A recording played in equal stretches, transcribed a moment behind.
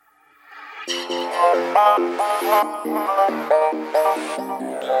Drippin'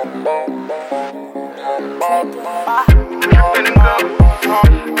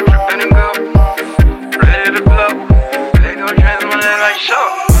 and go, ready to blow. They gon' trans my leg like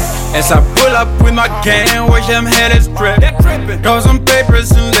Shabba. As I pull up with my gang, watch them headers drip. Throw some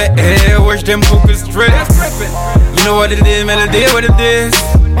papers in the air, watch them hookers drip. You know what it is, man, it is what it is.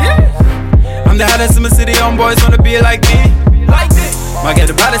 I'm the hottest in the city, on boys wanna be like me. Might get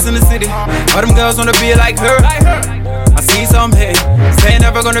the baddest in the city, all them girls wanna be like her. I see some hate, say ain't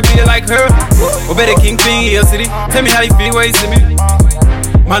never gonna be like her. ObeyTheKing, Edi City, tell me how you feel when you see me.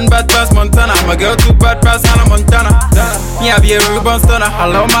 Man bad pass Montana, my girl too bad pass Hannah Montana. Me I be a urban stunner, I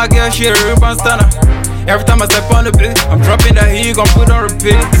love my girl, she a urban stunner. Every time I step on the beat, I'm dropping that heat, you gon' put on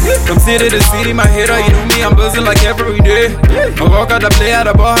repeat. From city to city, my hater, you know me, I'm buzzing like every day. I walk out, I play, how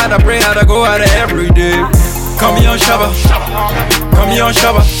to ball, how to pray, how to go out every day. Call me on Shabba, call me on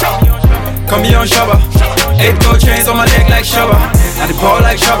Shabba, call me on Shabba. 8 gold chains on my neck like Shabba. I the ball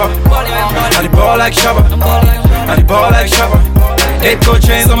like Shabba, I the ball like Shabba, I the ball like Shabba. 8 gold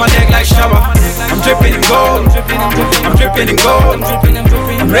chains on my neck like Shabba. I'm dripping in gold, I'm dripping in gold.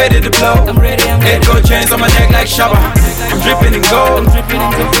 I'm ready to blow. 8 gold chains on my neck like Shabba. I'm dripping in gold,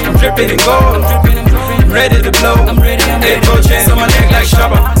 I'm dripping in gold. I'm ready to blow. 8 gold chains on my neck like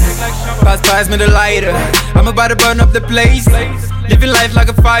Shabba. Pass me the lighter, I'm about to burn up the place. Living life like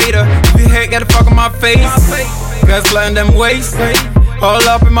a fighter, if you hate, gotta fuck on my face. Girls flying them waist, all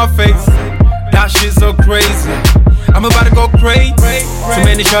up in my face. That shit so crazy, I'm about to go crazy. Too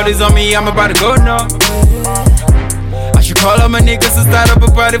many shorties on me, I'm about to go numb. I should call up my niggas to start up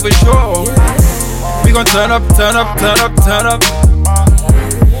a party for sure. We gon' turn up, turn up, turn up, turn up.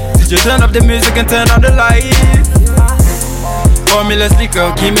 Did you turn up the music and turn on the lights? Pour me less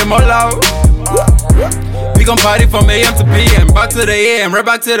liquor, keep me more loud. We gon' party from AM to PM, back to the AM, right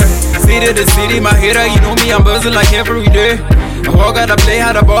back to the city, my hater, you know me, I'm buzzing like every day. I walk out, I play,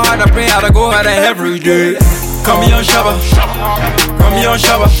 how to ball, how to pray, how to go, how to every day. Call me on Shabba, call me on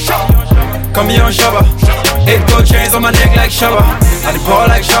Shabba, call me on Shabba. 8 gold chains on my neck like Shabba. I the ball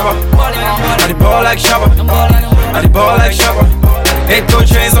like Shabba, I the ball like Shabba, I the ball like Shabba. 8 gold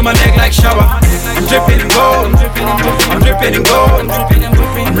chains on my neck like Shabba. I'm dripping in gold, I'm dripping in gold.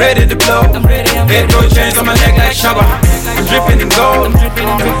 I'm ready to blow. 8 gold chains on my neck like Shabba. I'm dripping in gold,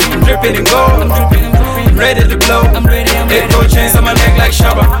 I'm dripping in gold. I'm ready to blow. 8 gold chains on my neck like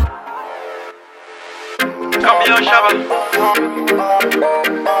Shabba. Call me on Shabba.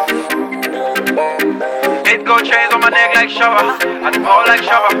 8 gold chains on my neck like Shabba. I the ball like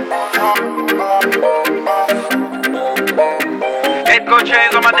Shabba. 8 gold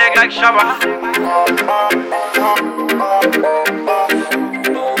chains on my neck like Shabba.